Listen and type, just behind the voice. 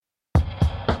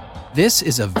This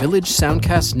is a Village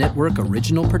Soundcast Network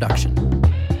original production.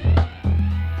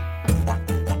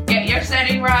 Get your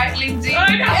setting right, Lindsay.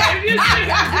 I know.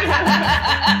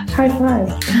 High five.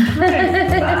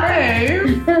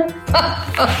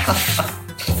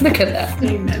 Look at that.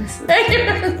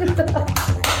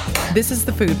 This is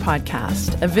the Food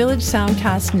Podcast, a Village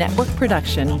Soundcast Network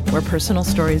production where personal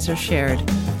stories are shared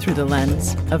through the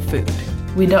lens of food.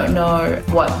 We don't know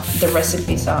what the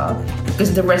recipes are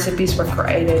because the recipes were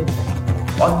created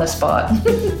on the spot.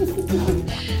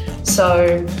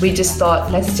 So we just thought,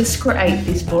 let's just create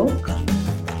this book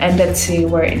and let's see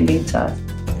where it leads us.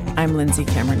 I'm Lindsay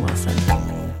Cameron Wilson.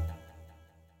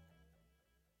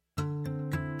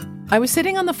 I was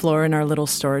sitting on the floor in our little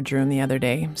storage room the other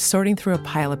day, sorting through a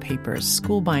pile of papers,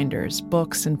 school binders,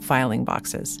 books, and filing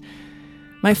boxes.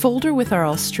 My folder with our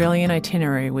Australian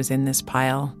itinerary was in this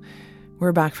pile.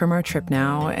 We're back from our trip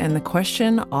now, and the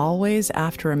question always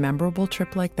after a memorable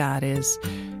trip like that is,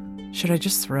 should I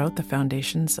just throw out the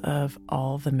foundations of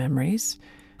all the memories?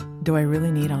 Do I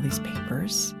really need all these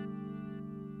papers?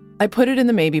 I put it in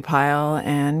the maybe pile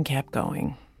and kept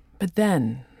going. But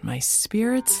then my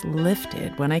spirits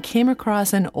lifted when I came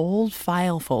across an old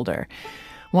file folder,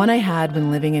 one I had when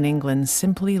living in England,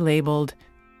 simply labeled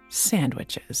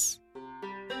sandwiches.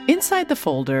 Inside the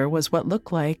folder was what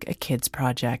looked like a kid's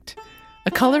project. A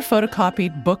color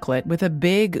photocopied booklet with a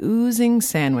big oozing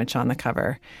sandwich on the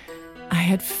cover. I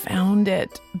had found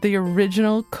it, the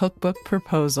original cookbook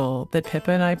proposal that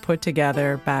Pippa and I put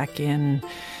together back in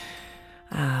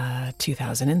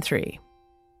 2003.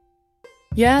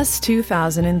 Yes,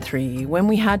 2003, when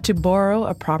we had to borrow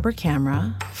a proper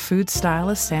camera, food style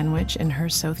a sandwich in her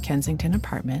South Kensington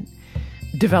apartment,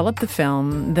 develop the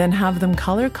film, then have them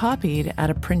color copied at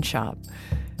a print shop.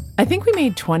 I think we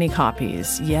made 20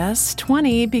 copies. Yes,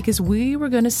 20, because we were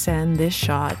going to send this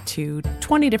shot to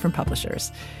 20 different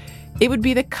publishers. It would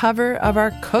be the cover of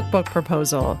our cookbook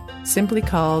proposal, simply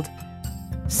called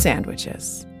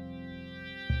Sandwiches.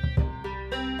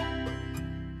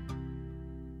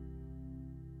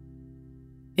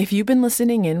 If you've been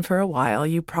listening in for a while,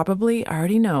 you probably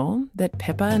already know that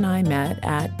Pippa and I met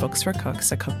at Books for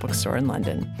Cooks, a cookbook store in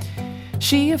London.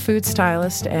 She, a food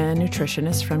stylist and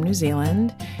nutritionist from New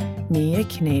Zealand, me, a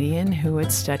Canadian who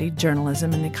had studied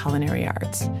journalism and the culinary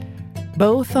arts.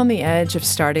 Both on the edge of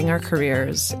starting our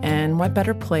careers, and what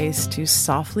better place to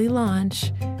softly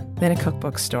launch than a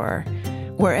cookbook store,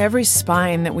 where every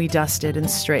spine that we dusted and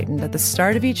straightened at the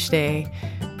start of each day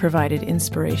provided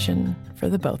inspiration for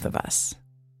the both of us.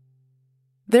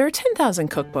 There are 10,000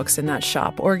 cookbooks in that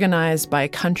shop, organized by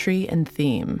country and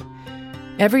theme.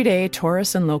 Every day,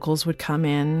 tourists and locals would come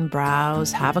in,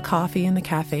 browse, have a coffee in the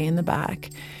cafe in the back.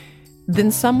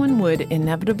 Then someone would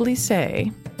inevitably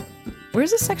say,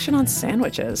 "Where's a section on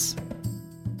sandwiches?"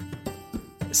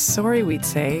 "Sorry," we'd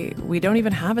say, "we don't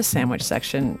even have a sandwich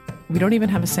section. We don't even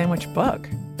have a sandwich book."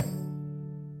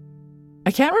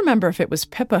 I can't remember if it was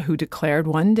Pippa who declared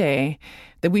one day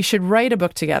that we should write a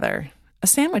book together, a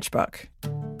sandwich book.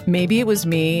 Maybe it was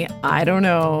me, I don't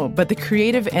know, but the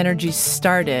creative energy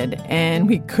started and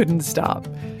we couldn't stop.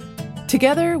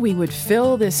 Together, we would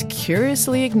fill this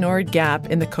curiously ignored gap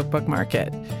in the cookbook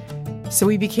market. So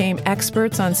we became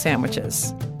experts on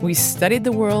sandwiches. We studied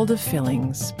the world of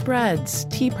fillings, breads,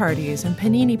 tea parties, and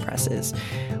panini presses.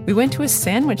 We went to a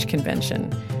sandwich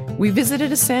convention. We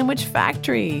visited a sandwich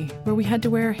factory where we had to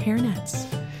wear hairnets.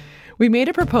 We made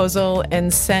a proposal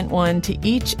and sent one to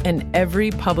each and every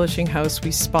publishing house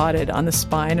we spotted on the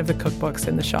spine of the cookbooks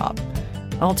in the shop.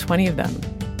 All 20 of them.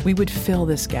 We would fill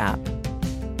this gap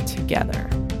together.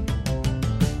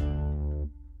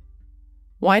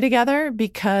 Why together?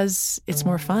 Because it's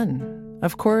more fun.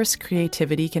 Of course,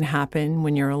 creativity can happen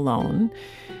when you're alone,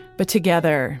 but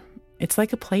together, it's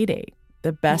like a Playdate,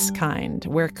 the best kind,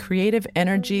 where creative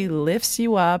energy lifts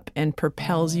you up and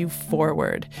propels you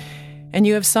forward, and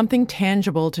you have something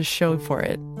tangible to show for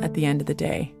it at the end of the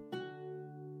day.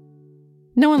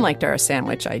 No one liked our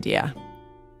sandwich idea,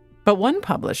 but one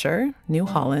publisher, New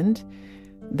Holland,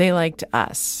 they liked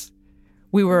us.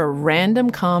 We were a random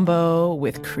combo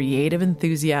with creative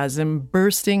enthusiasm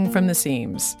bursting from the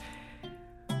seams.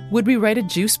 Would we write a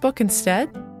juice book instead?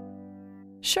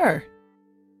 Sure.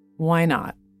 Why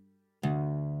not?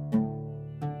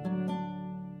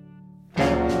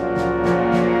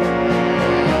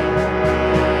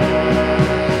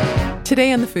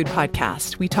 Today on the Food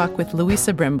Podcast, we talk with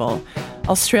Luisa Brimble,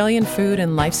 Australian food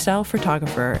and lifestyle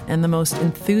photographer and the most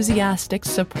enthusiastic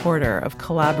supporter of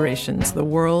collaborations the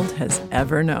world has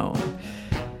ever known.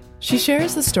 She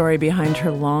shares the story behind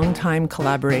her long-time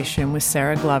collaboration with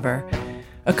Sarah Glover,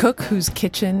 a cook whose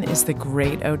kitchen is the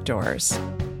great outdoors.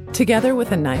 Together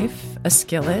with a knife, a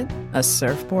skillet, a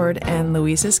surfboard, and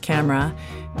Luisa's camera,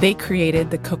 they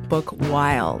created the cookbook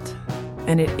Wild.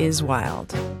 And it is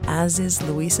wild, as is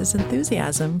Luisa's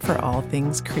enthusiasm for all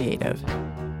things creative.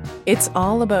 It's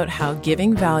all about how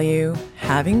giving value,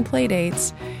 having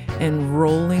playdates, and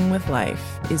rolling with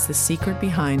life is the secret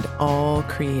behind all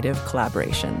creative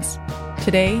collaborations.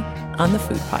 Today on the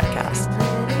Food Podcast.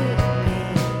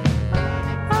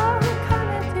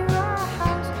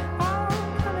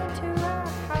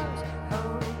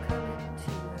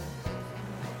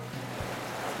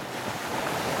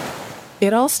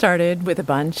 It all started with a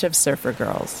bunch of surfer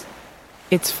girls.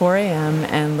 It's 4 a.m.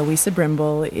 and Luisa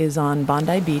Brimble is on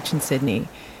Bondi Beach in Sydney.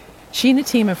 She and a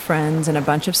team of friends and a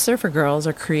bunch of surfer girls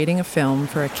are creating a film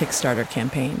for a Kickstarter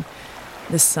campaign.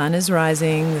 The sun is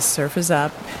rising, the surf is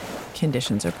up,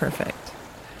 conditions are perfect.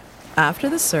 After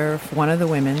the surf, one of the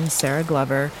women, Sarah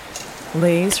Glover,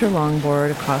 lays her longboard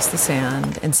across the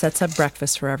sand and sets up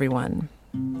breakfast for everyone.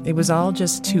 It was all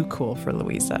just too cool for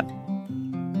Luisa.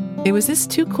 It was this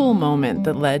too cool moment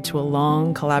that led to a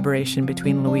long collaboration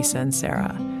between Luisa and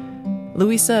Sarah.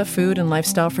 Luisa, a food and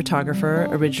lifestyle photographer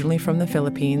originally from the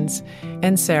Philippines,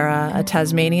 and Sarah, a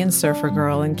Tasmanian surfer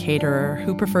girl and caterer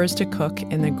who prefers to cook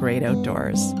in the great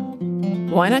outdoors.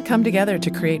 Why not come together to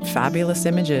create fabulous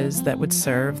images that would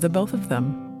serve the both of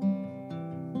them?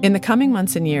 In the coming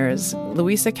months and years,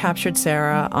 Luisa captured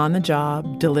Sarah on the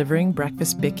job, delivering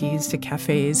breakfast bickies to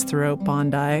cafes throughout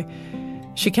Bondi.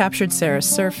 She captured Sarah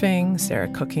surfing, Sarah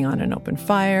cooking on an open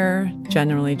fire,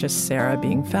 generally just Sarah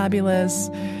being fabulous.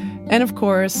 And of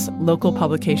course, local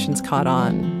publications caught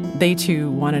on. They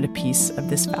too wanted a piece of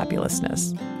this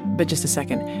fabulousness. But just a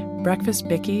second, breakfast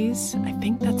bickies? I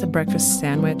think that's a breakfast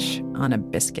sandwich on a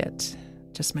biscuit.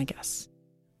 Just my guess.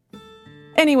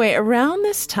 Anyway, around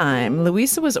this time,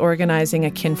 Luisa was organizing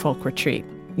a kinfolk retreat.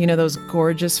 You know, those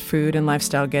gorgeous food and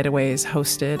lifestyle getaways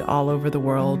hosted all over the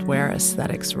world where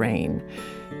aesthetics reign.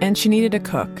 And she needed a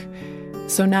cook.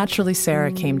 So naturally,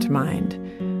 Sarah came to mind.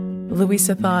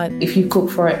 Luisa thought, If you cook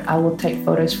for it, I will take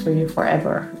photos for you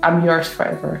forever. I'm yours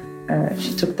forever.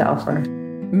 She took the offer.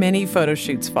 Many photo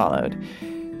shoots followed.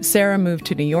 Sarah moved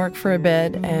to New York for a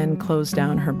bit and closed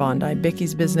down her Bondi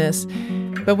Bickies business.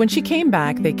 But when she came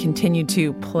back, they continued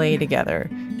to play together,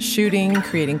 shooting,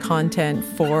 creating content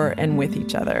for and with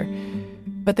each other.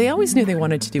 But they always knew they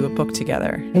wanted to do a book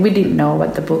together. We didn't know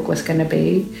what the book was going to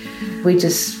be. We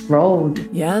just rolled.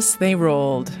 Yes, they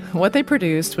rolled. What they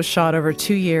produced was shot over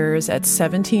 2 years at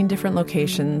 17 different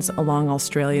locations along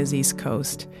Australia's east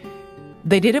coast.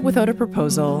 They did it without a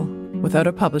proposal, without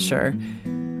a publisher,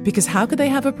 because how could they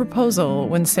have a proposal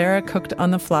when Sarah cooked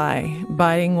on the fly,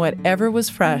 buying whatever was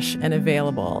fresh and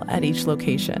available at each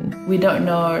location? We don't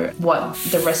know what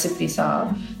the recipes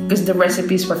are because the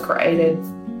recipes were created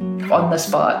on the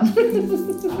spot.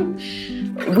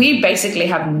 We basically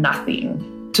have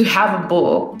nothing. To have a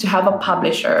book, to have a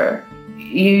publisher,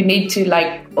 you need to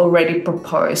already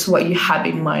propose what you have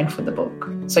in mind for the book.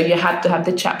 So you have to have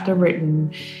the chapter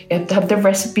written, you have to have the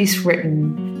recipes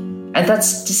written. And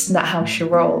that's just not how she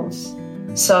rolls.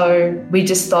 So we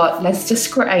just thought, let's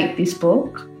just create this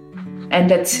book and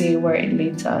let's see where it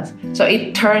leads us. So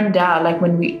it turned out,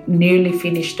 when we nearly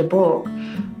finished the book,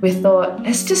 we thought,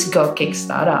 let's just go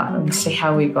Kickstarter and see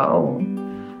how we go.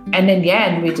 And in the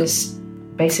end, we just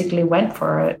basically went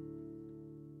for it.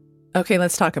 Okay,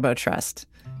 let's talk about trust.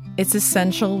 It's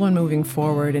essential when moving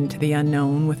forward into the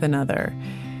unknown with another.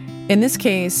 In this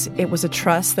case, it was a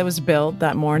trust that was built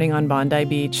that morning on Bondi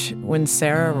Beach when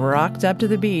Sarah rocked up to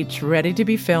the beach, ready to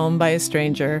be filmed by a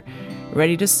stranger,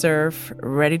 ready to serve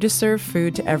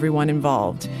food to everyone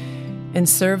involved, and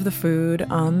serve the food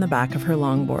on the back of her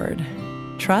longboard.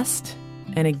 Trust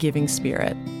and a giving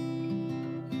spirit.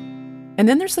 And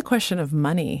then there's the question of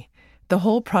money. The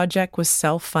whole project was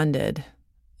self-funded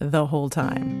the whole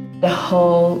time. The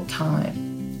whole time.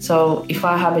 So if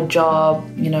I have a job,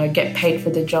 get paid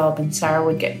for the job, and Sarah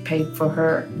would get paid for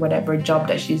her whatever job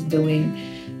that she's doing,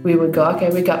 we would go, okay,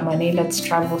 we got money, let's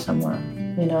travel somewhere,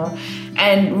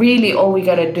 And really all we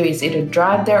got to do is either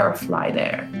drive there or fly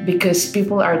there, because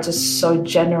people are just so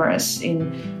generous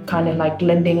in kind of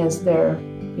lending us their,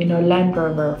 Land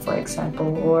Rover, for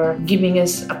example, or giving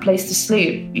us a place to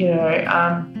sleep.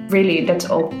 Really, that's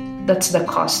all. That's the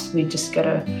cost we just got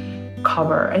to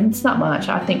cover, and it's not much.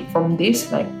 I think from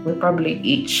this, we probably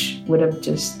each would have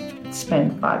just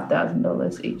spent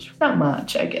 $5,000 each. Not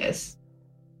much, I guess.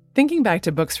 Thinking back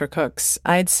to Books for Cooks,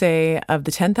 I'd say of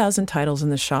the 10,000 titles in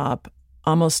the shop,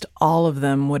 almost all of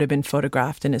them would have been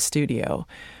photographed in a studio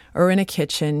or in a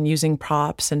kitchen using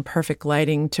props and perfect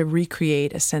lighting to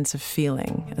recreate a sense of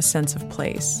feeling, a sense of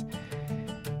place.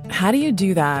 How do you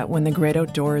do that when the great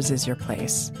outdoors is your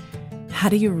place? How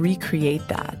do you recreate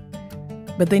that?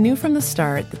 But they knew from the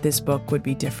start that this book would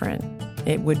be different.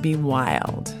 It would be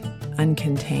wild,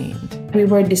 uncontained. We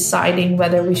were deciding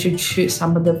whether we should shoot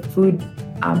some of the food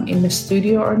in the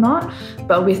studio or not,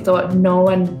 but we thought no,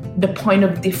 and the point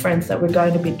of difference that we're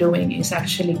going to be doing is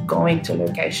actually going to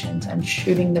locations and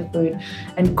shooting the food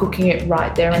and cooking it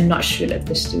right there and not shoot at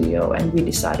the studio. And we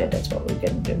decided that's what we're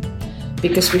going to do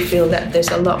because we feel that there's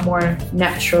a lot more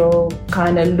natural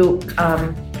kind of look,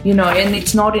 and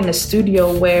it's not in a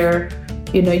studio where,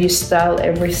 you style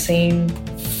every scene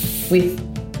with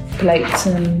plates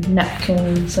and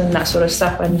napkins and that sort of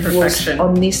stuff. And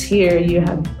on this here, you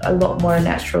have a lot more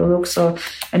natural look.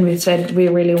 And we said, we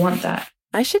really want that.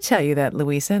 I should tell you that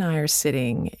Luisa and I are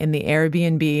sitting in the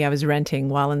Airbnb I was renting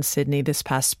while in Sydney this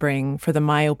past spring for the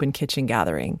My Open Kitchen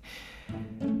gathering.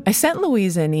 I sent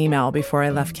Luisa an email before I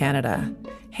left Canada.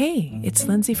 Hey, it's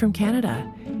Lindsay from Canada.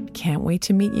 Can't wait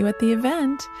to meet you at the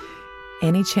event.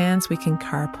 Any chance we can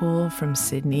carpool from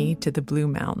Sydney to the Blue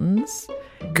Mountains?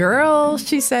 Girl,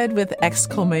 she said with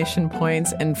exclamation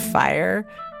points and fire.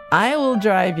 I will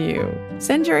drive you.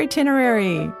 Send your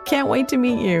itinerary. Can't wait to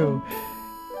meet you.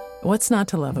 What's not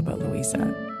to love about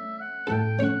Luisa?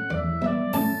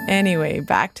 Anyway,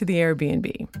 back to the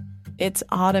Airbnb. It's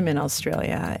autumn in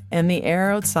Australia, and the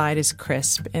air outside is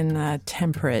crisp in a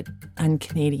temperate,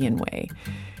 un-Canadian way.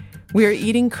 We are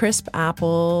eating crisp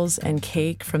apples and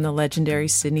cake from the legendary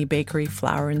Sydney bakery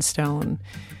Flower and Stone.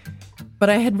 But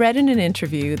I had read in an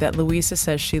interview that Luisa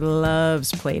says she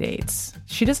loves playdates.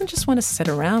 She doesn't just want to sit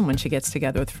around when she gets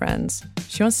together with friends.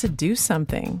 She wants to do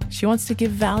something. She wants to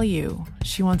give value.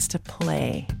 She wants to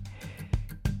play.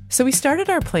 So we started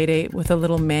our playdate with a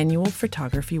little manual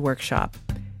photography workshop.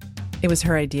 It was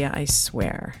her idea, I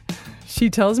swear. She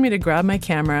tells me to grab my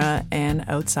camera and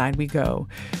outside we go.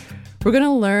 We're going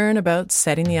to learn about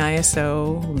setting the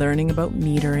ISO, learning about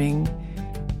metering.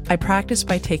 I practice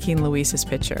by taking Luisa's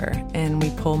picture, and we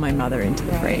pull my mother into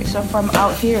the frame. So from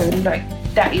out here,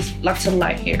 that is lots of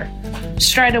light here.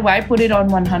 Straight away, put it on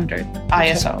 100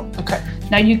 ISO. Okay.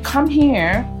 Now you come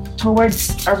here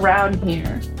towards around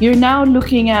here. You're now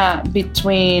looking at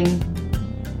between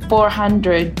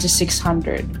 400 to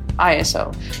 600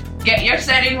 ISO. Get your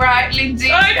setting right,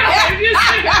 Lindsay.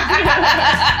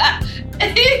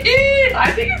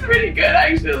 I think it's pretty good,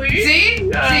 actually.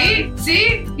 See?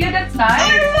 Yeah, that's nice.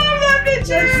 I love that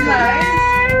picture.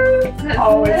 That's nice.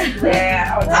 Oh, it's great.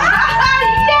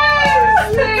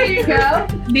 Yes! There you go.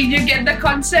 Did you get the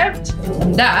concept?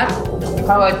 That's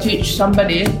how I teach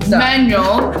somebody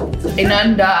manual in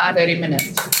under 30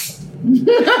 minutes.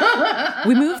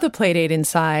 We move the playdate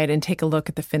inside and take a look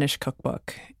at the finished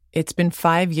cookbook. It's been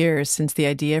 5 years since the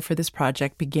idea for this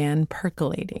project began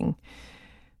percolating.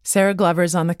 Sarah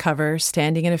Glover's on the cover,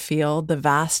 standing in a field, the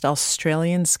vast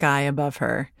Australian sky above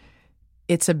her.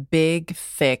 It's a big,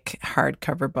 thick,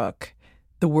 hardcover book.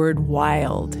 The word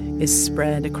wild is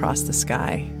spread across the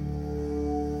sky.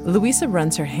 Luisa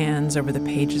runs her hands over the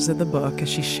pages of the book as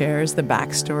she shares the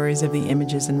backstories of the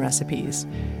images and recipes.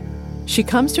 She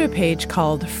comes to a page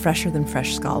called Fresher Than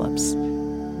Fresh Scallops.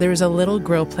 There's a little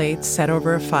grill plate set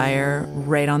over a fire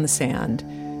right on the sand.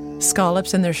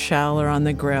 Scallops in their shell are on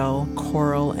the grill,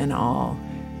 coral and all.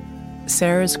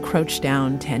 Sarah's crouched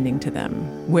down tending to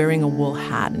them, wearing a wool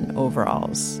hat and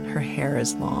overalls. Her hair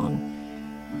is long.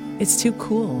 It's too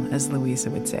cool, as Luisa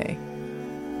would say.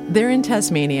 They're in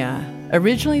Tasmania,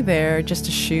 originally there just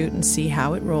to shoot and see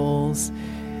how it rolls.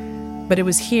 But it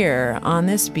was here, on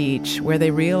this beach, where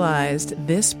they realized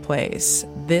this place,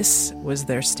 this was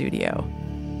their studio.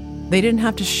 They didn't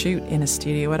have to shoot in a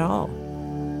studio at all,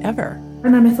 ever.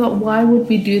 And then I thought, why would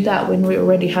we do that when we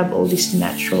already have all these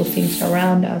natural things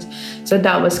around us? So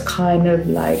that was kind of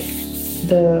like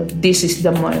this is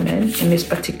the moment in this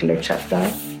particular chapter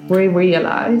where we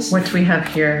realized What we have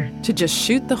here. To just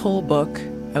shoot the whole book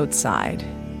outside,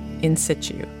 in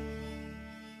situ.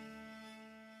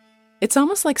 It's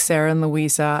almost like Sarah and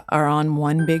Luisa are on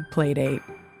one big play date.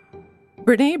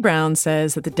 Brene Brown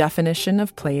says that the definition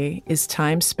of play is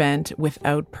time spent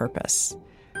without purpose.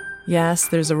 Yes,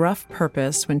 there's a rough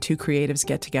purpose when two creatives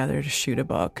get together to shoot a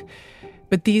book.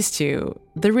 But these two,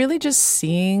 they're really just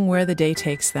seeing where the day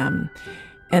takes them,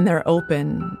 and they're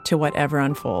open to whatever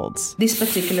unfolds. This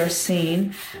particular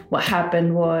scene, what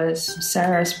happened was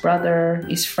Sarah's brother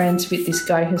is friends with this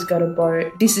guy who's got a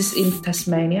boat. This is in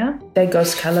Tasmania. They go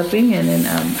scalloping, and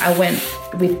then I went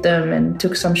with them and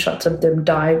took some shots of them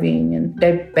diving, and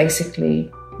they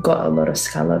basically got a lot of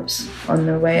scallops on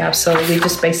their way up. So we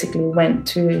just basically went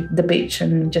to the beach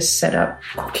and just set up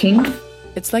cooking.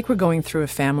 It's like we're going through a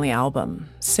family album,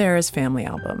 Sarah's family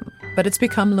album, but it's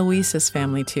become Luisa's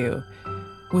family too,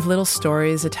 with little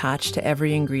stories attached to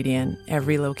every ingredient,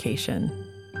 every location.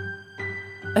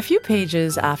 A few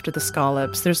pages after the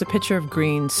scallops, there's a picture of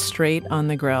greens straight on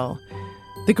the grill.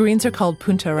 The greens are called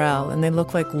puntarelle, and they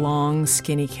look like long,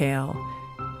 skinny kale.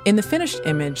 In the finished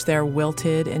image, they're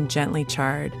wilted and gently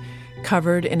charred,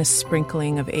 covered in a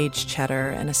sprinkling of aged cheddar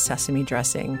and a sesame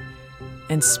dressing.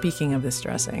 And speaking of this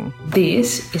dressing,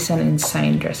 this is an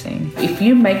insane dressing. If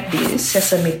you make this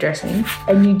sesame dressing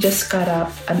and you just cut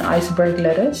up an iceberg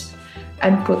lettuce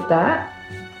and put that,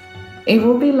 it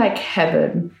will be like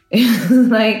heaven.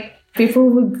 Like, people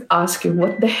would ask you,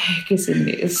 what the heck is in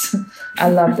this? I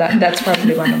love that. That's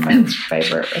probably one of my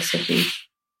favorite recipes.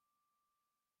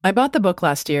 I bought the book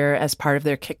last year as part of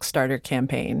their Kickstarter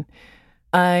campaign.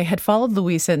 I had followed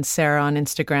Luisa and Sarah on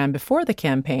Instagram before the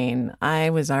campaign. I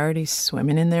was already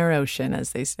swimming in their ocean,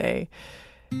 as they say.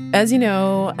 As you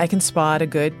know, I can spot a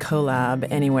good collab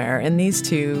anywhere, and these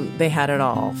two, they had it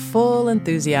all. Full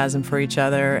enthusiasm for each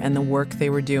other and the work they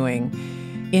were doing,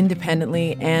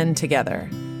 independently and together.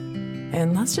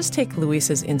 And let's just take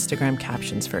Luisa's Instagram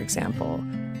captions, for example.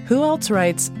 Who else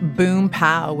writes boom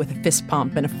pow with a fist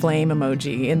pump and a flame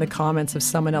emoji in the comments of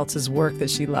someone else's work that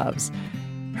she loves?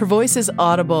 Her voice is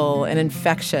audible and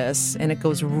infectious, and it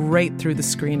goes right through the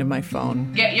screen of my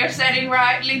phone. Get your setting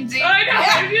right, Lindsay. I know.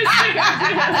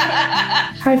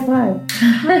 High five.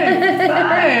 High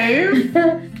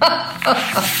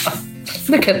five.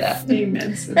 Look at that.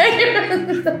 Amen.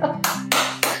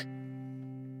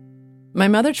 My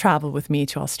mother traveled with me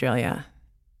to Australia.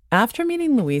 After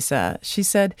meeting Luisa, she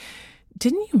said,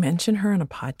 "Didn't you mention her on a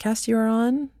podcast you were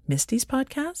on? Misty's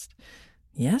podcast?"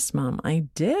 Yes, Mom, I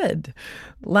did.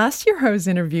 Last year, I was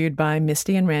interviewed by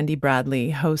Misty and Randy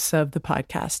Bradley, hosts of the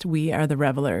podcast We Are the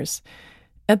Revelers.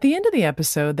 At the end of the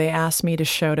episode, they asked me to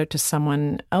shout out to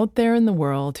someone out there in the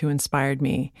world who inspired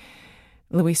me.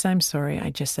 Luisa, I'm sorry,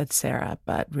 I just said Sarah,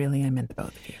 but really I meant the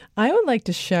both of you. I would like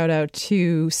to shout out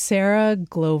to Sarah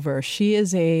Glover. She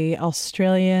is a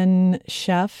Australian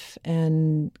chef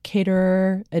and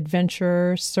caterer,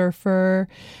 adventurer, surfer,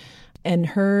 and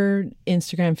her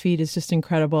Instagram feed is just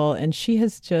incredible. And she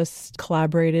has just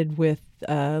collaborated with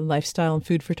lifestyle and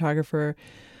food photographer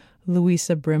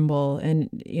Luisa Brimble. And,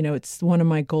 you know, it's one of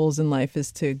my goals in life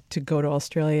is to go to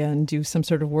Australia and do some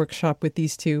sort of workshop with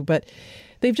these two. But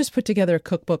they've just put together a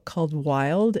cookbook called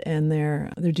Wild, and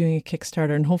they're doing a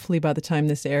Kickstarter. And hopefully by the time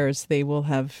this airs, they will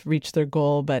have reached their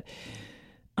goal. But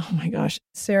oh my gosh,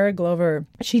 Sarah Glover,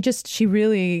 she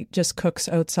really just cooks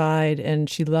outside, and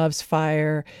she loves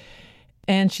fire.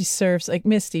 And she serves like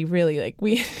Misty, really, like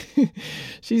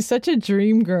she's such a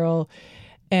dream girl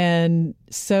and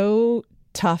so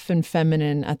tough and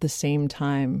feminine at the same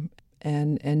time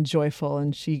and joyful.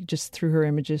 And she just, through her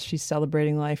images, she's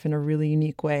celebrating life in a really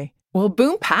unique way. Well,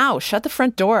 boom, pow, shut the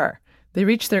front door. They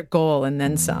reached their goal and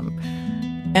then some.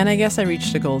 And I guess I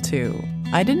reached a goal too.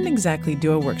 I didn't exactly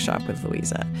do a workshop with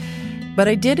Luisa, but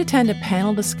I did attend a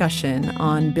panel discussion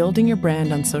on building your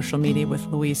brand on social media with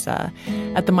Luisa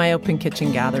at the My Open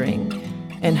Kitchen gathering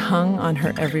and hung on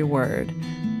her every word.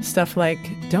 Stuff like,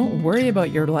 don't worry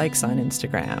about your likes on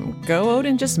Instagram. Go out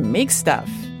and just make stuff.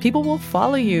 People will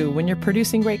follow you when you're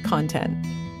producing great content.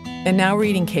 And now we're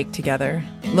eating cake together,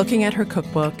 looking at her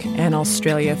cookbook and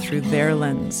Australia through their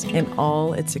lens in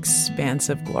all its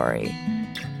expansive glory.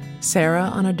 Sarah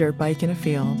on a dirt bike in a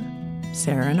field.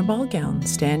 Sarah in a ball gown,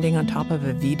 standing on top of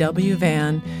a VW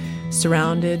van,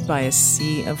 surrounded by a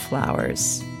sea of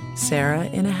flowers. Sarah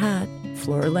in a hat,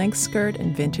 floor-length skirt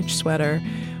and vintage sweater,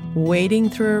 wading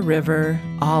through a river,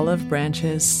 olive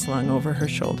branches slung over her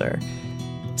shoulder.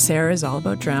 Sarah is all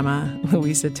about drama,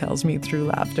 Luisa tells me through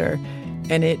laughter,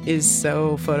 and it is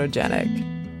so photogenic.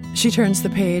 She turns the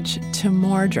page to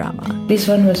more drama. This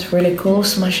one was really cool,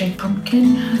 smashing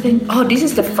pumpkin, I think. Oh, this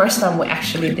is the first time we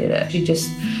actually did it. She just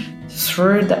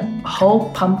threw the whole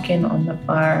pumpkin on the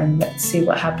fire and let's see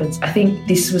what happens. I think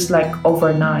this was like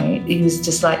overnight. It was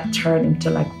just like turned into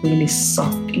like really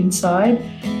soft inside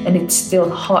and it's still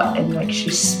hot, and like she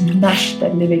smashed the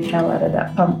living hell out of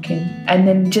that pumpkin and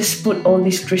then just put all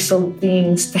these drizzled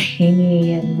things,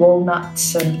 tahini and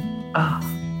walnuts, and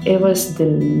it was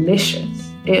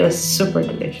delicious. It was super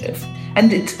delicious.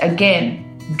 And it's,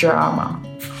 again, drama.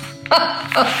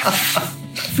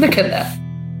 Look at that.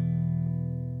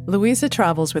 Luisa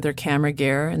travels with her camera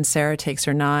gear, and Sarah takes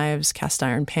her knives, cast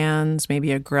iron pans,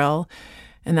 maybe a grill,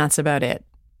 and that's about it.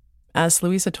 As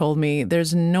Luisa told me,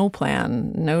 there's no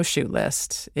plan, no shoot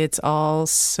list. It's all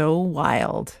so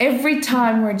wild. Every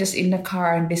time we're just in the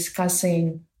car and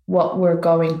discussing what we're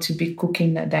going to be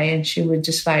cooking that day, and she would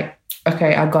just like,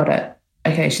 okay, I got it.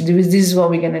 okay, this is what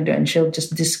we're going to do. And she'll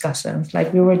just discuss it. It's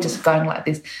like we were just going like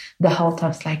this the whole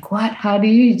time. It's like, what? How do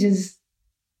you just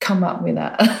come up with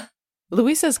that?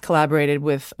 Luisa's collaborated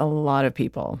with a lot of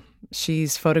people.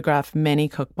 She's photographed many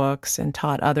cookbooks and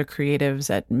taught other creatives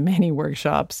at many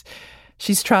workshops.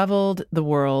 She's traveled the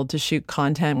world to shoot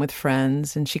content with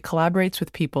friends, and she collaborates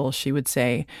with people, she would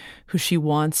say, who she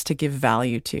wants to give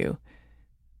value to.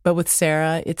 But with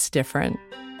Sarah, it's different.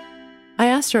 I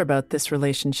asked her about this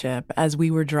relationship as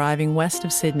we were driving west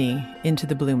of Sydney into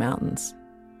the Blue Mountains.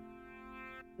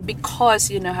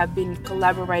 Because, I've been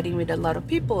collaborating with a lot of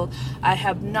people, I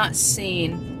have not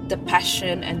seen the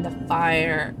passion and the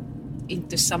fire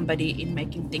into somebody in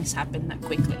making things happen that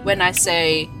quickly. When I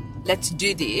say, let's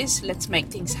do this, let's make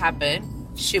things happen,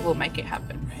 she will make it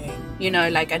happen.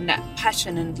 Right. And that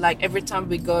passion, and every time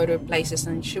we go to places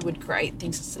and she would create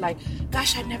things, it's like,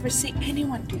 gosh, I never see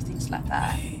anyone do things like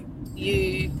that. Right.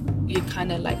 You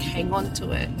kind of hang on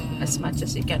to it as much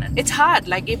as you can. It's hard,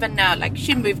 even now,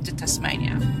 she moved to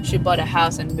Tasmania. She bought a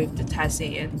house and moved to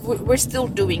Tassie, and we're still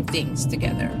doing things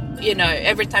together.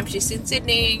 Every time she's in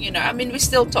Sydney, we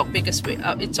still talk because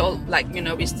it's all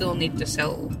we still need to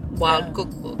sell Wild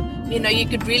Cookbook. You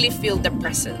could really feel the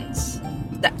presence,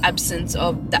 the absence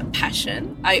of that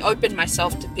passion. I open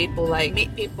myself to people,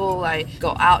 meet people, I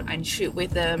go out and shoot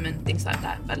with them and things like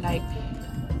that. But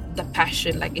the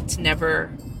passion, it's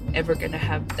never ever gonna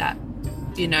have that,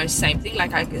 same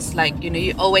thing.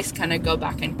 You always kind of go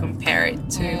back and compare it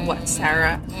to what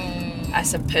Sarah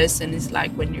as a person is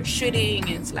like when you're shooting.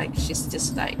 It's she's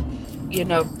just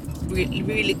really,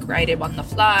 really creative on the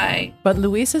fly. But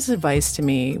Luisa's advice to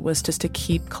me was just to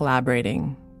keep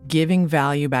collaborating, giving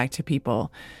value back to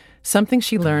people, something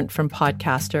she learned from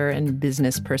podcaster and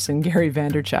business person Gary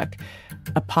Vaynerchuk,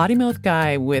 a potty-mouthed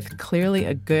guy with clearly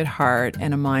a good heart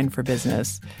and a mind for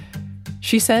business.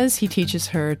 She says he teaches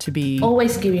her to be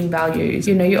always giving values.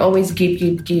 You always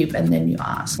give, and then you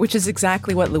ask. Which is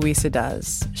exactly what Luisa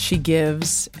does. She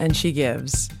gives and she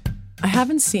gives. I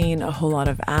haven't seen a whole lot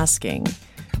of asking,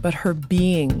 but her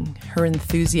being, her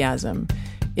enthusiasm,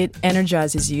 it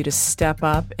energizes you to step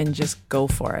up and just go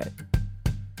for it.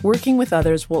 Working with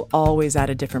others will always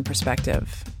add a different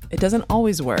perspective. It doesn't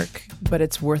always work, but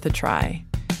it's worth a try.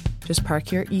 Just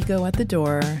park your ego at the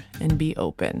door and be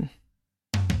open.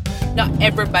 Not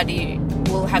everybody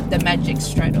will have the magic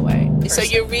straight away. So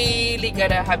you're really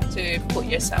gonna have to put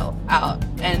yourself out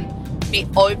and be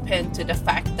open to the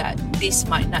fact that this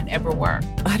might not ever work.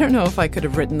 I don't know if I could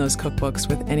have written those cookbooks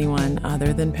with anyone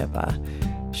other than Pippa.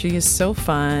 She is so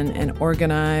fun and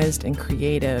organized and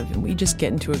creative, and we just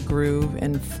get into a groove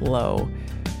and flow.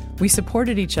 We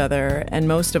supported each other, and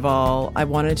most of all, I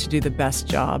wanted to do the best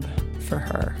job for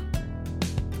her.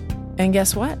 And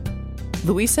guess what?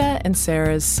 Luisa and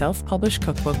Sarah's self-published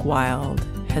cookbook, Wild,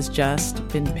 has just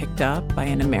been picked up by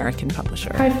an American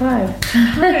publisher. High five.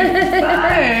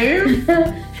 High five.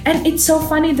 And it's so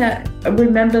funny that I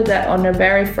remember that on our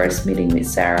very first meeting with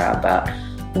Sarah about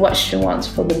what she wants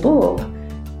for the book,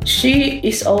 she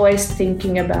is always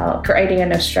thinking about creating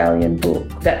an Australian book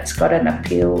that's got an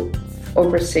appeal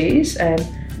overseas. And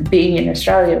being in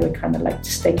Australia, we kind of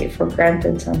just take it for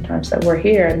granted sometimes that we're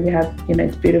here and we have,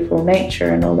 it's beautiful nature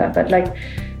and all that. But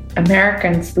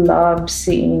Americans love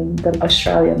seeing the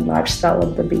Australian lifestyle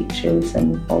of the beaches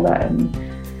and all that. And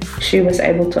she was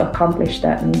able to accomplish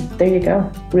that. And there you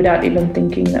go, without even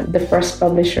thinking that the first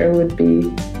publisher would be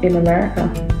in America.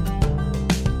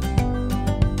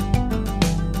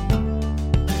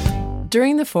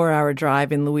 During the 4-hour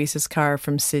drive in Luisa's car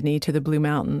from Sydney to the Blue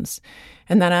Mountains,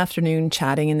 and that afternoon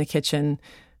chatting in the kitchen,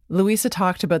 Luisa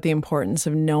talked about the importance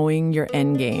of knowing your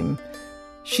end game.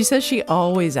 She says she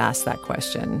always asks that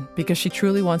question because she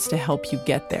truly wants to help you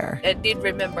get there. I did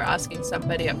remember asking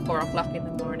somebody at 4 o'clock in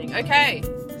the morning, okay,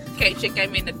 she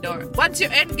came in the door, what's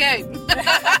your end game?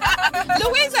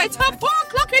 Luisa, it's 4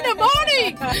 o'clock in the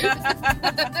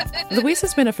morning.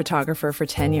 Luisa's been a photographer for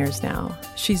 10 years now.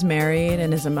 She's married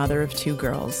and is a mother of 2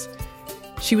 girls.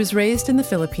 She was raised in the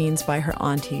Philippines by her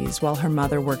aunties while her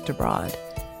mother worked abroad.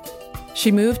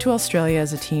 She moved to Australia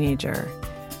as a teenager.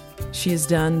 She has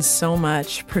done so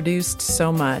much, produced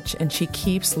so much, and she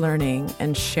keeps learning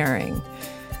and sharing.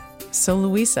 So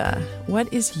Luisa,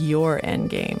 what is your end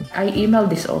game? I emailed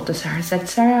this all to Sarah. I said,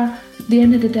 Sarah, at the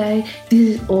end of the day,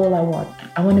 this is all I want.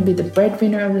 I want to be the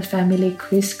breadwinner of the family.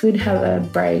 Chris could have a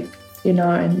break,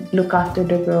 and look after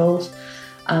the girls.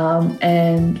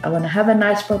 And I want to have a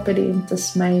nice property in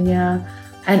Tasmania.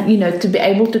 And, to be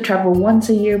able to travel once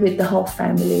a year with the whole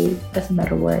family, doesn't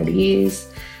matter where it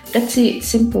is. That's it,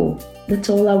 simple. That's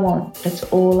all I want. That's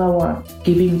all I want.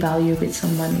 Giving value with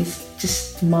someone is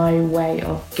just my way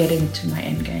of getting to my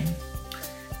end game.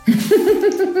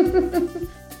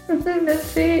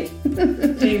 That's it.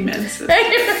 Amen, sis.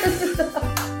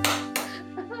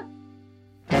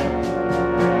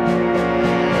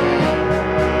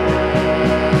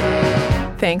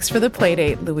 Thanks for the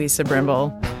Playdate, Luisa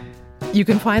Brimble. You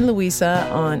can find Luisa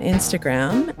on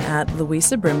Instagram at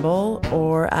Luisa Brimble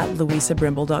or at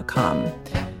luisabrimble.com.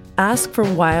 Ask for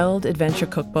Wild Adventure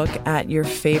Cookbook at your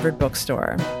favorite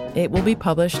bookstore. It will be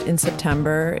published in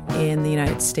September in the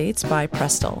United States by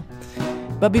Prestel.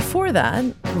 But before that,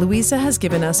 Luisa has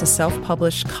given us a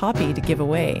self-published copy to give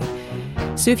away.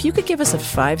 So if you could give us a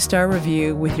 5-star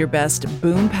review with your best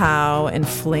boom pow and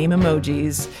flame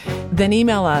emojis, then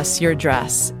email us your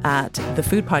address at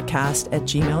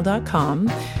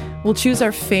thefoodpodcast@gmail.com. We'll choose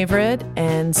our favorite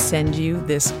and send you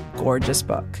this gorgeous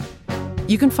book.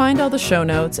 You can find all the show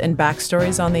notes and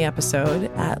backstories on the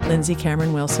episode at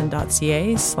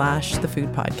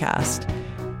lindsaycameronwilson.ca/thefoodpodcast,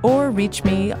 or reach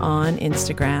me on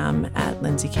Instagram at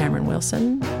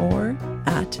lindsaycameronwilson or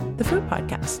at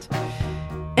thefoodpodcast.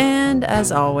 And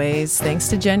as always, thanks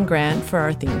to Jen Grant for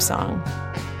our theme song.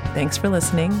 Thanks for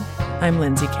listening. I'm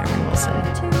Lindsay Cameron Wilson.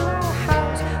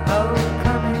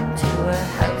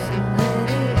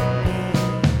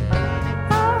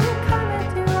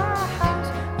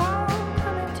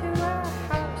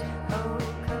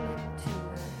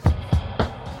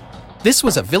 This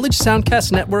was a Village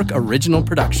Soundcast Network original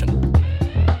production.